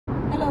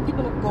Hello,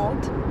 people of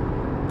God.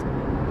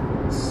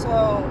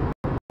 So,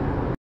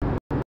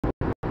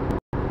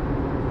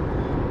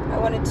 I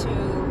wanted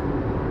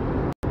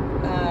to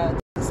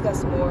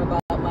discuss more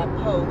about my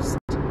post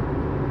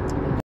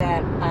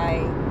that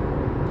I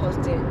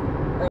posted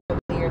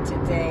earlier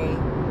today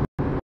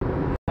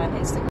on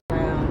Instagram.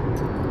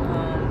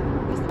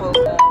 It's the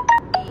post of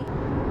me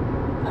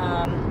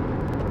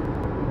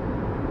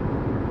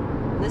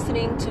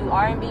listening to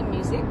R&B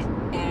music,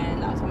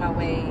 and I was on my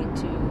way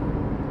to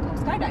go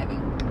skydiving.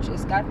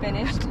 Just got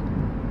finished.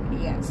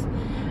 Yes.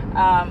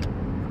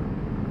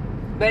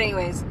 But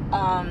anyways,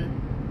 I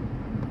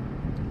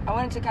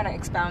wanted to kind of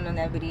expound on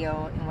that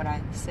video and what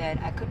I said.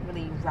 I couldn't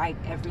really write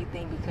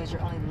everything because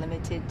you're only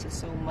limited to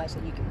so much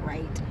that you can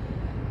write.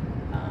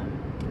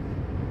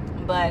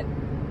 But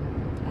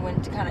I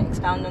wanted to kind of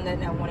expound on that,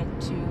 and I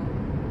wanted to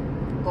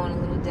go in a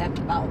little depth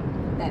about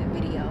that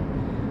video.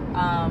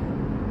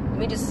 Let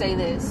me just say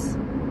this.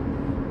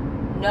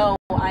 No,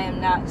 I am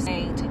not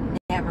saying to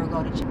never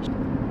go to church.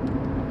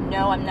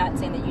 No, I'm not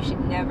saying that you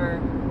should never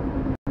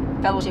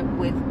fellowship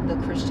with the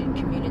Christian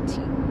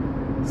community.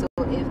 So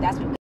if that's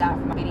what you got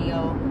from my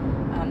video,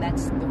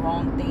 that's the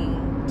wrong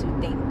thing to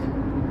think.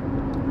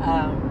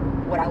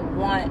 What I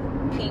want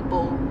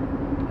people,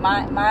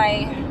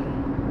 my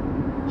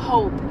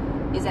hope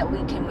is that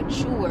we can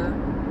mature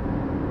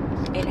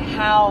in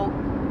how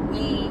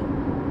we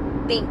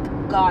think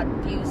God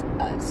views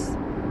us.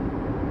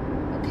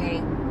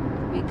 Okay?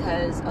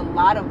 Because a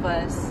lot of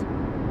us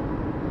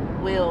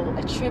will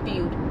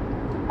attribute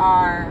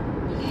our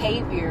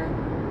behavior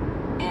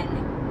and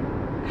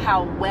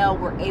how well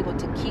we're able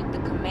to keep the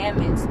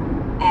commandments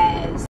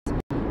as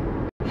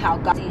how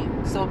God sees you.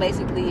 So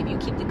basically, if you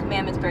keep the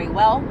commandments very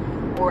well,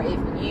 or if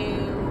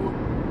you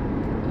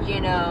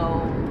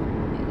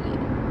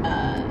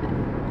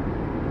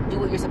do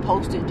what you're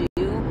supposed to do,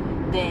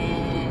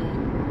 then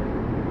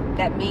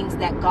that means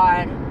that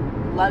God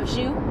loves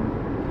you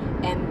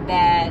and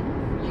that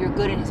you're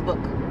good in His book.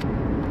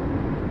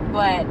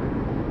 But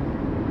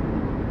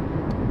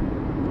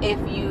if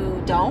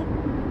you don't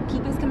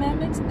keep His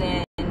commandments,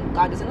 then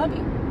God doesn't love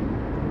you,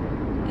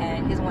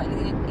 and He doesn't want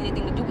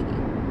anything to do with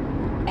you,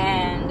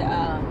 and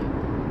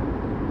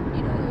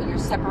you're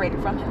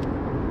separated from Him,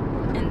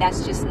 and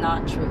that's just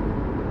not true.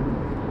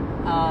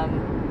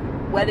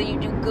 Whether you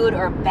do good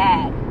or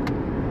bad,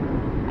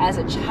 as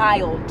a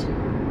child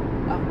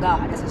of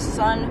God, as a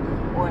son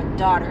or a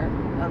daughter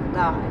of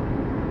God,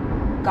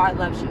 God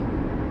loves you,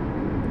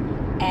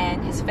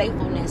 and His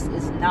faithfulness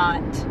is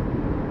not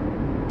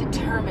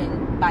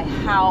determined by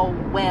how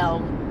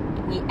well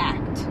we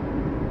act.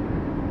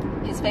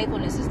 His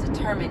faithfulness is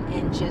determined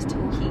in just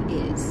who He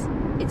is.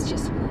 It's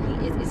just who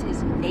He is. It's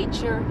His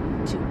nature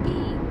to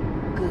be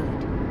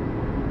good.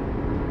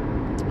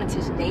 It's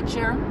His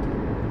nature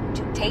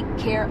to take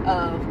care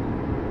of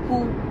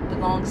who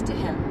belongs to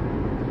Him.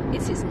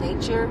 It's His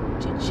nature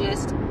to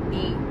just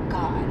be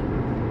God.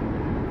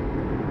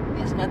 It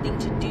has nothing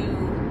to do,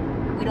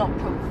 we don't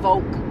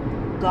provoke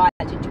God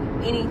to do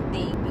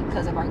anything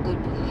because of our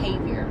good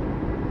behavior.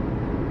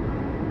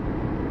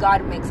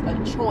 God makes a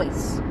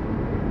choice.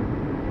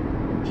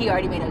 He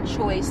already made a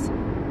choice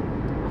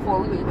before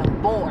we were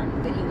even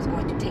born that He was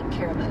going to take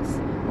care of us.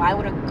 Why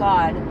would a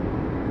God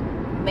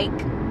make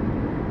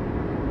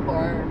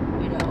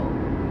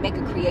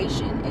a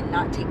creation and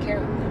not take care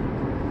of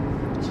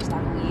them? It's just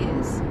not who He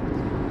is.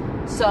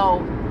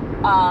 So,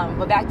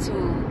 but back to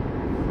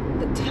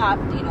the top,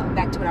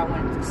 back to what I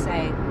wanted to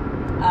say.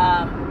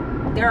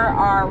 There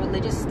are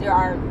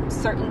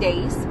certain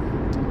days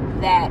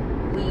that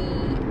we,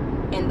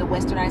 in the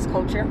westernized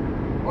culture,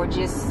 or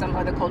just some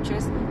other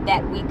cultures,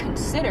 that we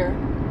consider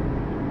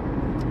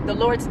the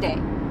Lord's Day,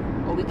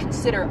 or we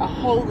consider a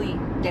holy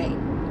day.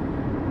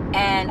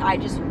 And I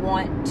just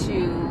want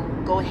to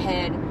go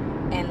ahead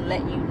and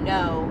let you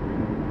know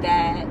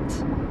that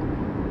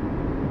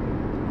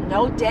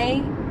no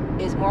day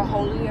is more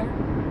holier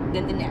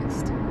than the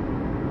next.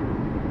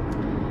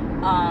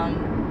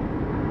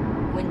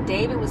 When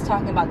David was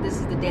talking about this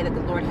is the day that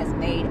the Lord has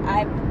made,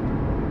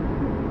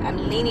 I'm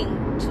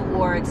leaning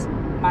towards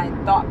my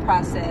thought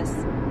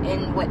process,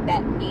 and what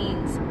that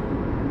means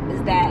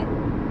is that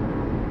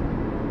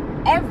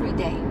every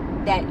day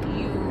that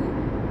you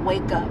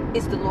wake up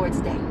is the Lord's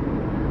day,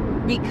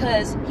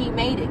 because He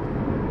made it.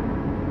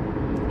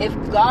 If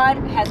God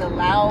has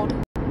allowed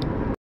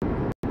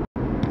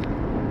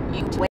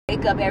you to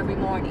wake up every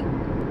morning,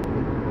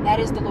 that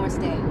is the Lord's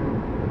day.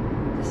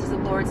 This is the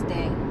Lord's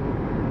day.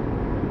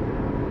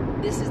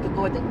 This is the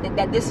Lord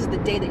that this is the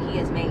day that He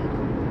has made,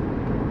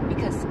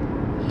 because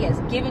He has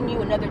given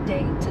you another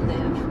day to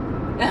live.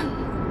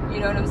 You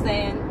know what I'm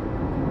saying?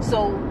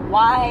 So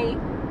why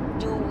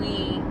do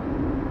we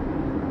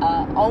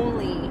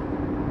only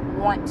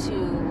want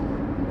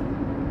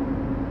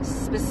to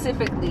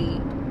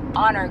specifically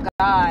honor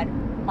God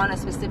on a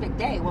specific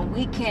day when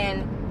we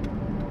can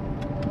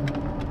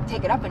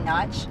take it up a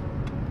notch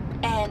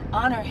and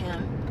honor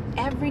Him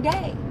every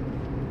day?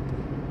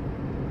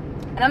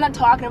 And I'm not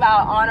talking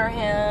about honor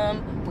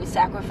Him with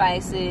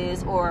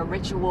sacrifices or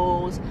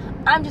rituals.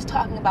 I'm just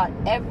talking about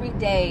every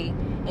day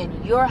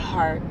in your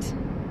heart,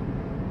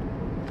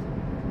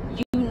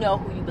 you know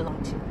who you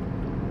belong to.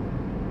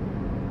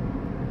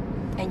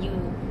 And you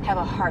have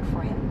a heart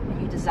for him,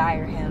 and you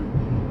desire him,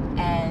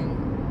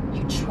 and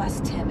you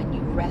trust him, and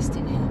you rest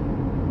in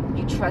him.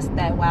 You trust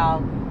that, wow,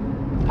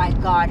 my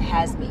God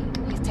has me.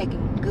 He's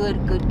taking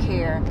good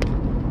care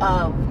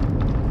of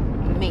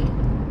me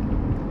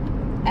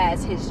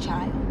as his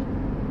child.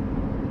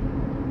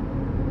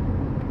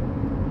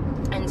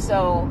 And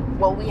so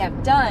what we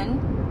have done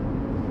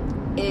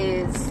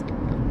is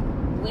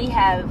we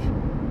have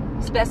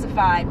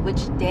specified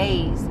which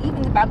days,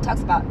 even the Bible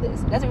talks about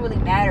this. It doesn't really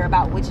matter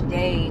about which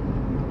day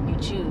you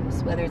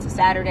choose, whether it's a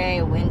Saturday,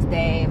 a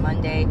Wednesday, a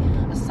Monday,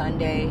 a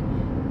Sunday.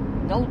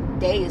 No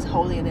day is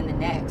holier than the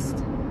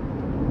next.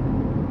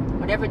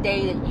 Whatever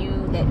day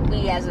that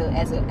we as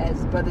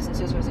brothers and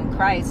sisters in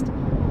Christ,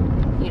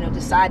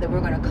 decide that we're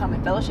going to come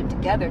and fellowship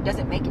together,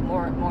 doesn't make it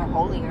more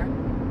holier.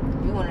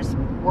 If you want to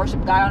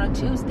worship God on a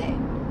Tuesday,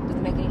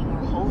 doesn't make it any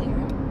more holier.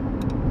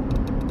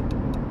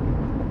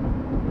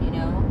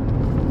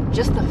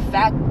 Just the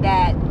fact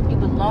that you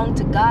belong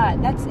to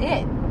God, that's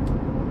it.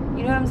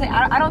 You know what I'm saying?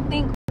 I don't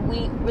think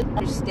we really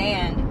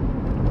understand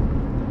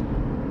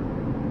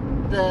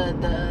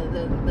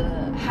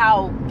the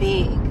how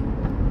big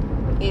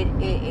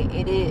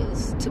it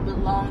is to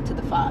belong to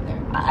the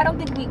Father. I don't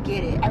think we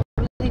get it. I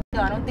really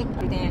don't. I don't think we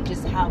understand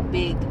just how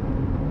big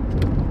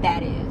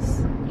that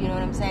is. You know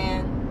what I'm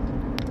saying?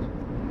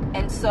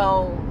 And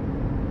so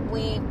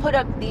we put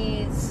up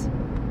these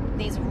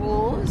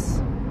rules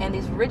and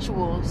these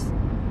rituals,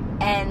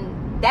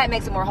 and that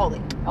makes it more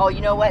holy. Oh, you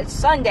know what? It's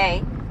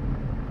Sunday,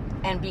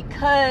 and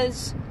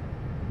because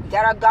we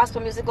got our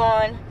gospel music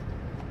on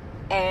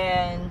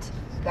and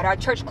got our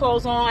church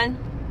clothes on,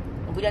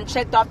 and we done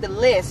checked off the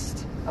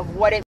list of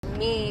what it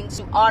means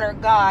to honor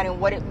God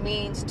and what it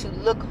means to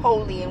look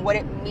holy and what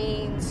it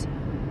means,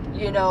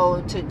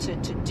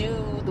 to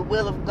do the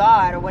will of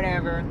God or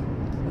whatever,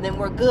 then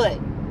we're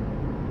good.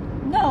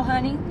 No,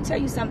 honey, let me tell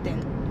you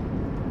something.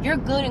 You're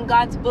good in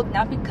God's book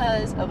not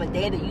because of a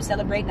day that you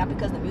celebrate, not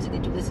because of the music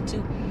that you listen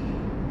to.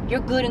 You're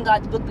good in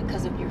God's book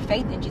because of your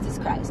faith in Jesus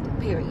Christ,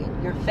 period.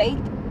 Your faith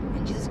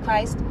in Jesus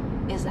Christ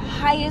is the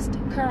highest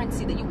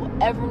currency that you will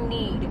ever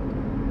need.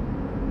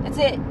 That's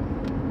it.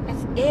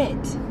 That's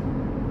it.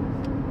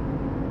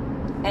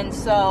 And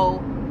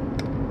so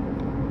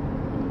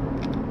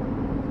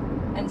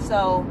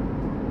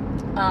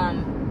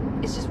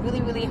it's just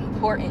really, really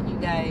important, you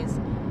guys,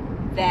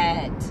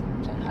 that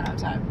I'm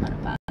trying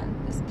to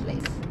find this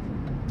place.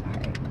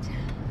 Alright.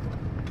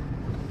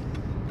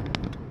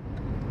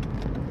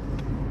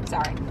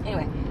 Sorry.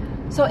 Anyway,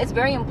 so it's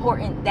very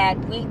important that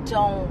we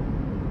don't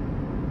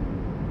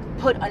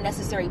put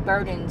unnecessary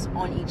burdens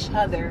on each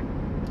other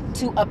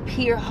to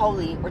appear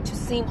holy or to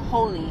seem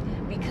holy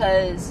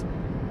because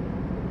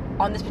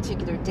on this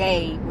particular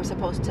day we're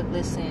supposed to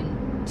listen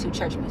to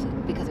church music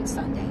because it's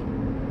Sunday.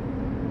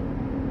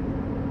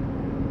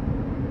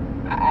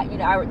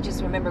 I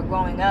just remember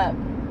growing up,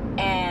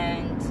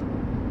 and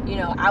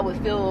I would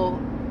feel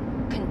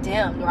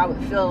condemned, or I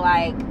would feel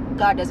like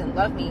God doesn't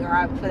love me, or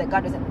I would feel that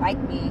God doesn't like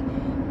me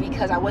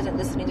because I wasn't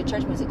listening to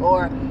church music,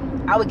 or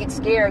I would get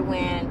scared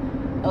when,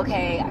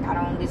 okay, I got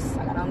on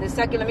this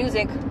secular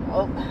music.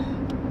 Oh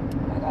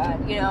my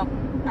God,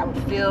 I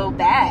would feel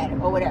bad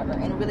or whatever.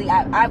 And really,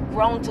 I've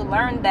grown to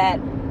learn that,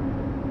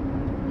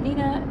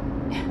 Nina,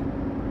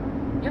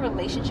 your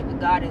relationship with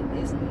God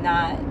is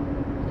not,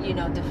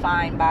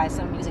 defined by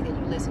some music that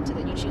you listen to,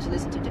 that you choose to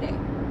listen to today.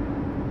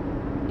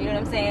 You know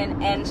what I'm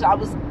saying? And so I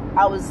was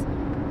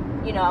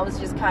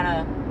just kind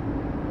of,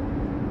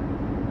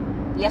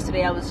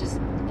 yesterday I guess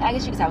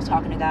you could say I was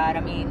talking to God.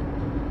 I mean,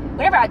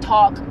 whenever I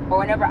talk or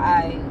whenever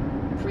I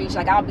preach,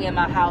 like I'll be in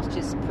my house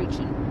just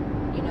preaching,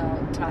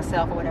 to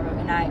myself or whatever,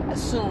 and I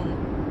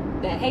assume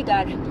that, hey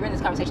God, you're in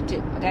this conversation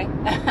too, okay?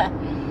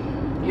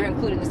 You're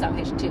included in this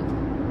conversation too.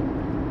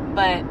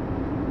 But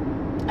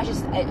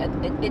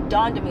it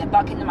dawned on me, a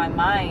thought came to my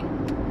mind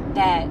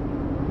that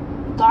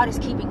God is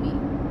keeping me.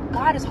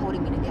 God is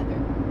holding me together.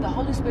 The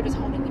Holy Spirit is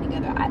holding me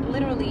together. I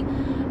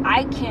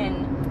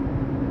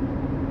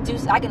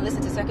can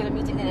listen to secular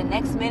music, and the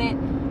next minute,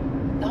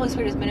 the Holy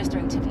Spirit is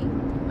ministering to me,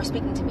 or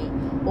speaking to me,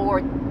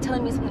 or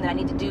telling me something that I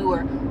need to do,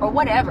 or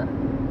whatever.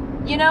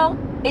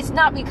 It's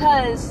not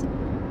because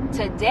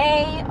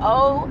today,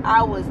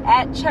 I was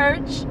at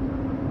church,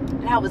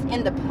 and I was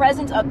in the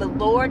presence of the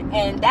Lord,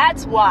 and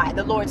that's why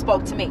the Lord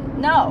spoke to me.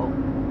 No.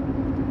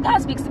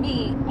 God speaks to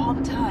me all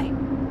the time.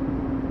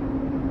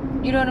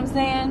 You know what I'm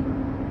saying?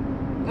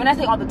 When I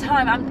say all the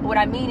time, what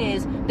I mean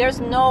is there's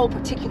no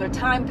particular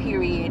time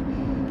period,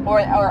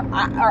 or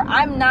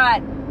I'm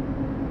not,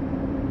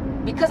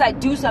 because I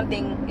do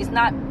something,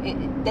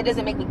 that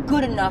doesn't make me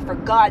good enough for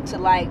God to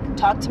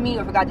talk to me,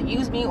 or for God to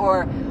use me,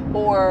 or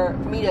for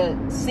me to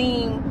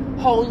seem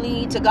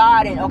holy to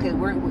God, and okay,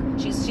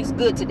 she's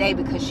good today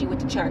because she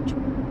went to church.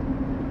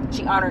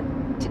 She honored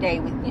today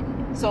with me.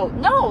 So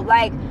no,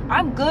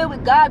 I'm good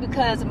with God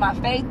because of my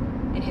faith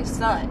in His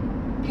Son.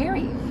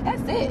 Period.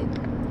 That's it.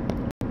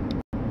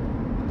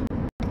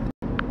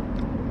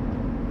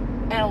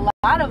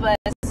 lot of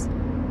us,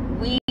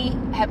 we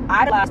have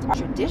idolized our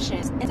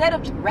traditions instead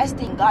of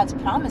resting God's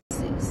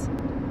promises.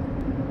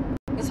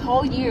 This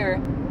whole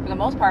year, for the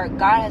most part,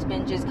 God has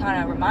been just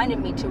kind of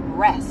reminding me to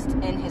rest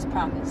in his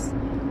promise.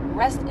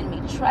 Rest in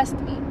me. Trust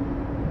me.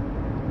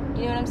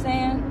 You know what I'm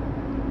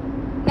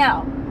saying?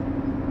 Now,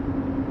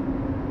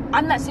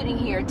 I'm not sitting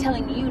here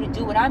telling you to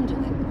do what I'm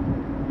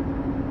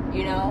doing.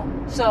 You know?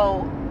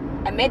 So,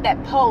 I made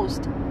that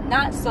post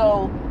not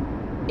so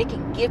it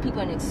can give people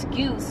an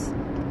excuse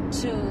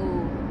to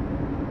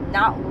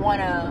not want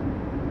to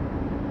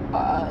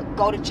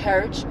go to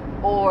church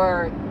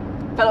or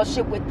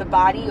fellowship with the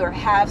body or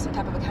have some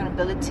type of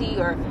accountability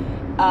or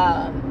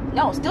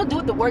no, still do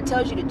what the word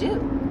tells you to do.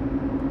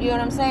 You know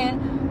what I'm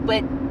saying?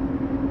 But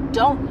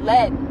don't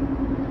let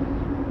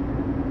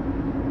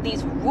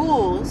these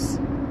rules,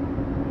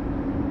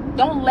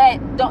 don't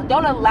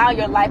allow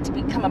your life to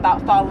become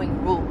about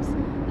following rules.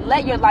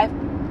 Let your life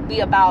be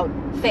about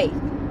faith.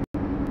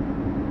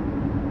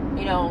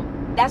 You know,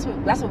 that's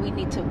what we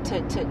need to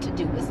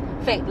do is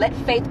faith. Let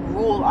faith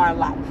rule our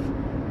life,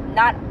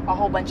 not a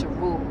whole bunch of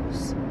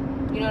rules.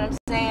 You know what I'm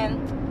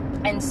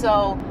saying? And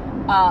so,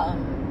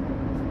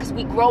 because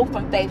we grow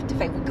from faith to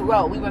faith, we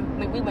grow, we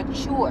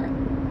mature.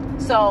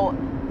 So,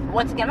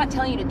 once again, I'm not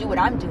telling you to do what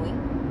I'm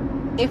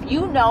doing. If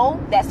you know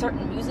that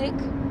certain music,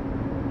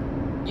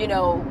 you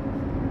know,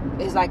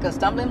 is like a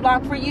stumbling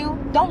block for you,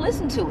 don't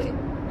listen to it.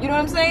 You know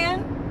what I'm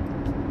saying?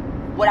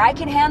 What I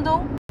can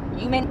handle,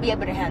 you may not be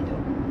able to handle.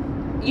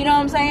 You know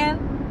what I'm saying?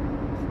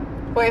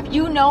 Or if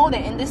you know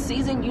that in this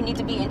season you need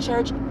to be in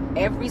church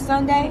every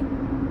Sunday,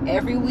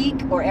 every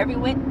week, or every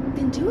week,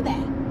 then do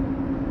that.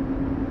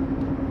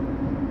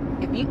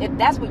 If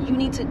that's what you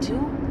need to do,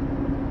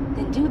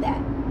 then do that.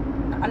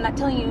 I'm not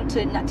telling you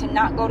to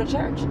not go to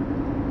church.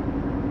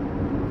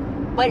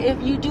 But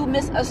if you do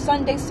miss a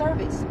Sunday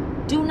service,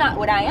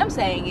 what I am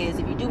saying is,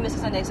 if you do miss a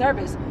Sunday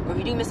service, or if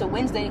you do miss a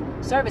Wednesday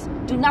service,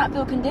 do not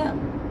feel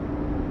condemned.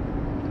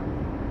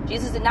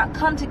 Jesus did not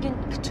come to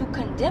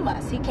condemn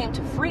us. He came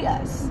to free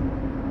us.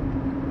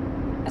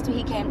 That's what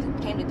he came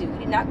to do. He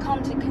did not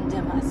come to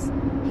condemn us.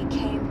 He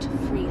came to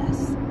free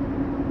us.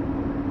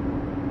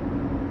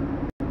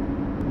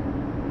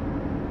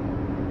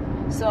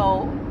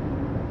 So,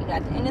 you know,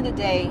 at the end of the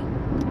day,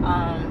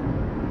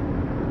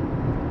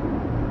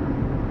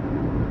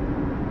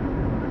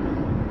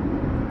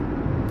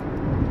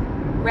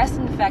 rest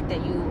in the fact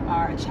that you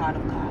are a child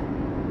of God.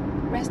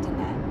 Rest in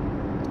that.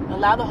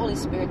 Allow the Holy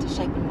Spirit to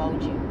shape and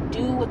mold you.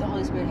 Do what the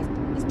Holy Spirit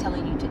is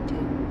telling you to do.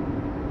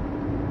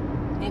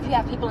 And if you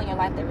have people in your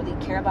life that really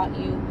care about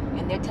you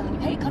and they're telling you,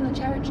 hey, come to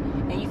church,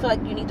 and you feel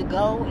like you need to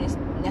go and it's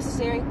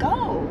necessary,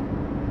 go.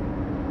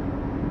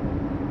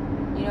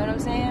 You know what I'm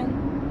saying?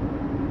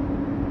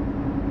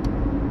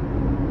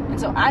 And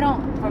so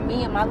for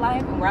me in my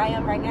life and where I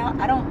am right now,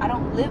 I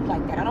don't live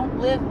like that. I don't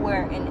live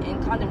where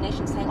in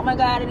condemnation saying, oh my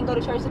God, I didn't go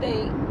to church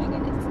today. My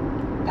goodness,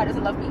 God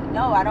doesn't love me.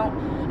 No, I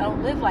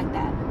don't live like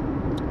that.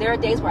 There are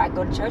days where I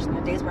go to church and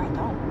there are days where I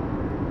don't.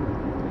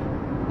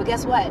 But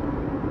guess what?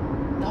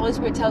 The Holy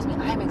Spirit tells me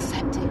I am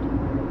accepted.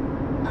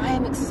 I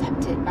am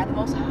accepted by the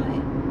Most High.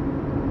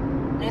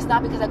 And it's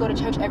not because I go to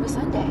church every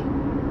Sunday.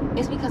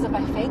 It's because of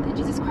my faith in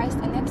Jesus Christ,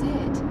 and that's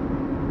it.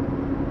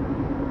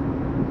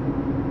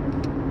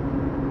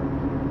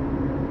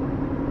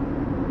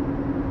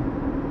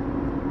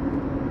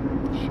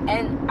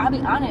 And I'll be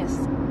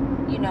honest,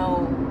 you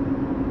know,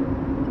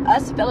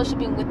 us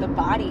fellowshipping with the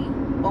body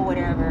or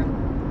whatever,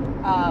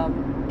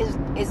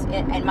 is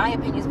in my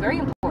opinion, is very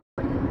important.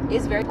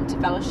 It's very important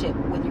to fellowship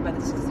with your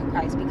brothers and sisters in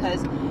Christ,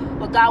 because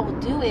what God will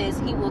do is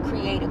he will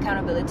create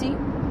accountability,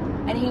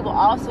 and he will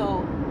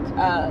also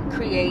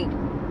create.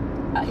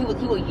 He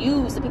will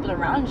use the people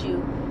around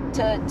you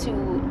to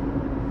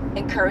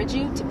encourage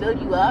you, to build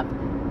you up,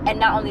 and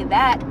not only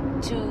that,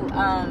 to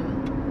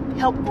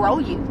help grow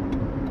you.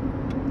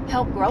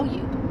 Help grow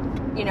you.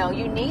 You know,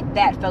 you need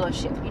that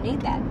fellowship. You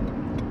need that.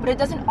 But it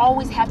doesn't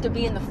always have to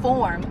be in the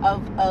form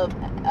of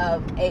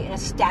an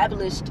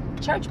established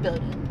church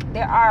building.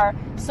 There are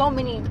so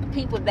many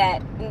people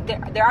that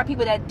there are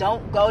people that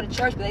don't go to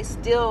church, but they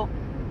still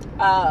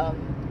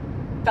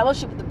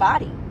fellowship with the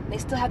body. They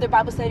still have their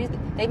Bible studies.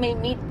 They may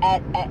meet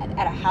at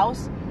a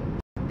house.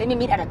 They may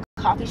meet at a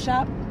coffee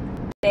shop.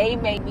 They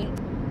may meet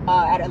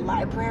at a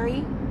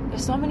library.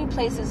 There's so many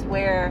places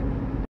where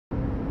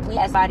we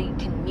as a body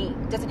can meet.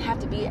 It doesn't have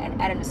to be at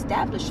an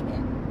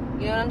establishment.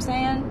 You know what I'm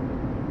saying?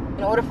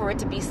 In order for it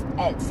to be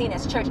seen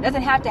as church, it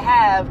doesn't have to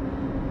have,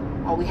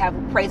 we have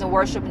praise and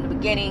worship in the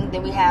beginning,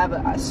 then we have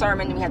a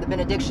sermon, then we have the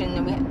benediction,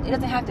 it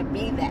doesn't have to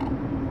be that,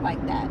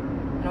 like that,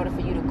 in order for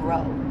you to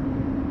grow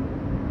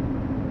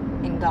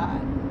in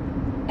God.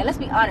 And let's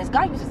be honest,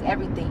 God uses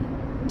everything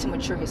to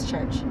mature his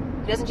church.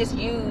 He doesn't just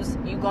use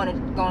you going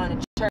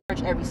to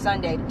church every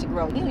Sunday to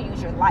grow. He'll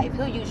use your life.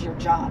 He'll use your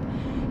job.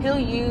 He'll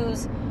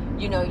use,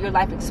 your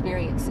life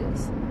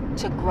experiences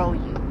to grow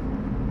you.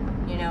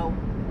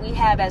 We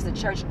have, as a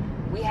church,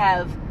 we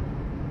have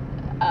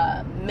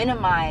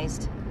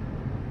minimized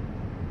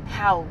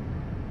how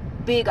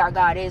big our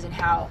God is and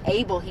how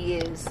able he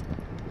is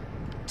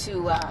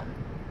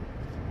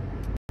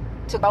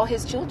grow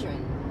his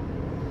children.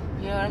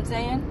 You know what I'm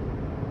saying?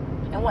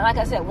 And like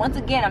I said, once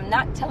again, I'm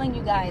not telling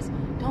you guys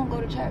don't go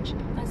to church.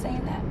 I'm not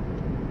saying that.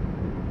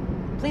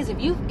 Please,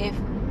 if you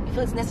feel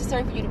it's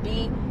necessary for you to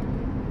be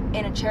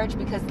in a church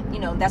because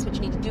that's what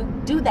you need to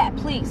do that.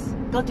 Please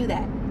go do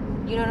that.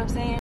 You know what I'm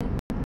saying?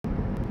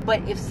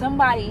 But if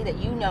somebody that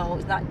you know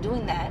is not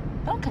doing that,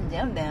 don't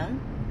condemn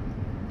them.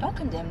 Don't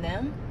condemn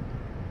them.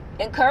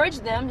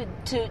 Encourage them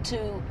to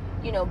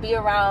be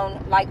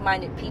around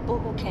like-minded people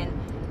who can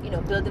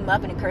build them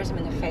up and encourage them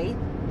in their faith.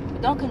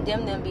 But don't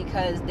condemn them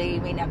because they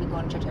may not be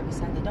going to church every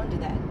Sunday. Don't do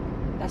that.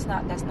 That's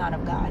not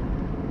of God.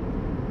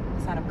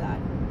 It's not of God.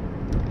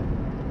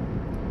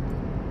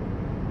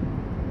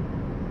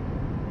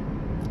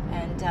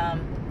 And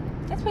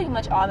that's pretty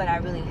much all that I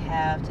really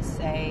have to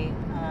say.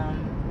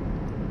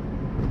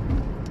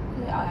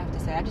 All I have to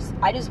say.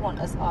 I just want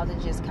us all to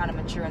just kind of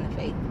mature in the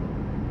faith.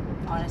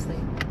 Honestly,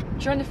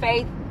 mature in the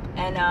faith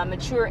and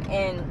mature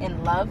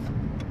in love.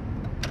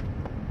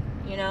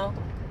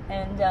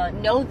 And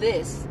know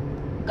this: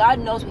 God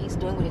knows what He's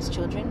doing with His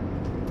children.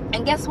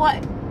 And guess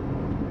what?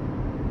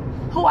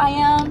 Who I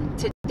am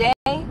today,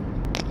 may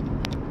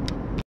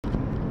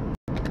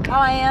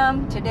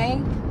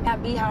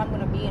not be how I'm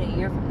going to be in a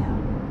year from now,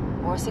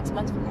 or 6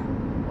 months from now,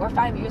 or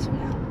 5 years from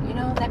now.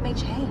 That may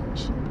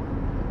change.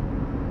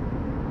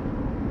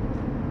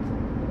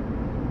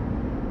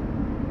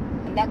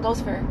 And that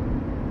goes for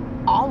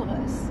all of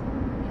us.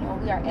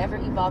 We are ever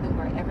evolving,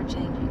 we're ever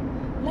changing.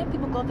 Let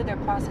people go through their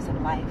process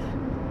of life.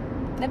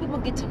 Let people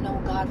get to know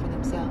God for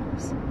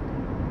themselves.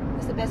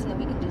 That's the best thing that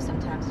we can do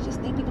sometimes. Is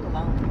just leave people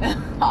alone.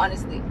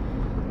 Honestly.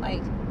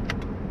 Leave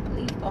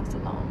folks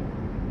alone.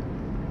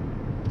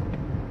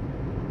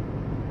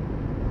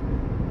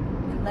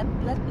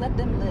 And let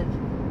them live.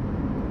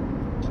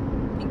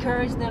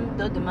 Encourage them,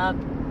 build them up,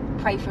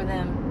 pray for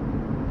them,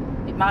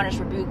 admonish,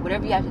 rebuke,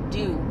 whatever you have to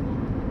do.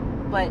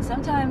 But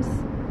sometimes you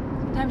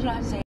don't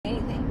have to say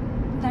anything.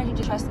 Sometimes you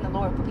just trust in the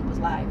Lord for people's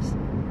lives.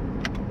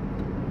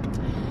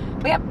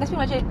 But yeah, that's pretty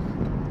much it.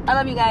 I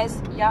love you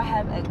guys. Y'all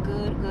have a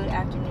good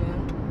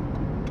afternoon.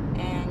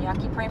 And y'all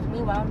keep praying for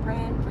me while I'm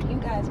praying for you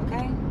guys,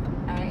 okay?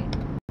 All right.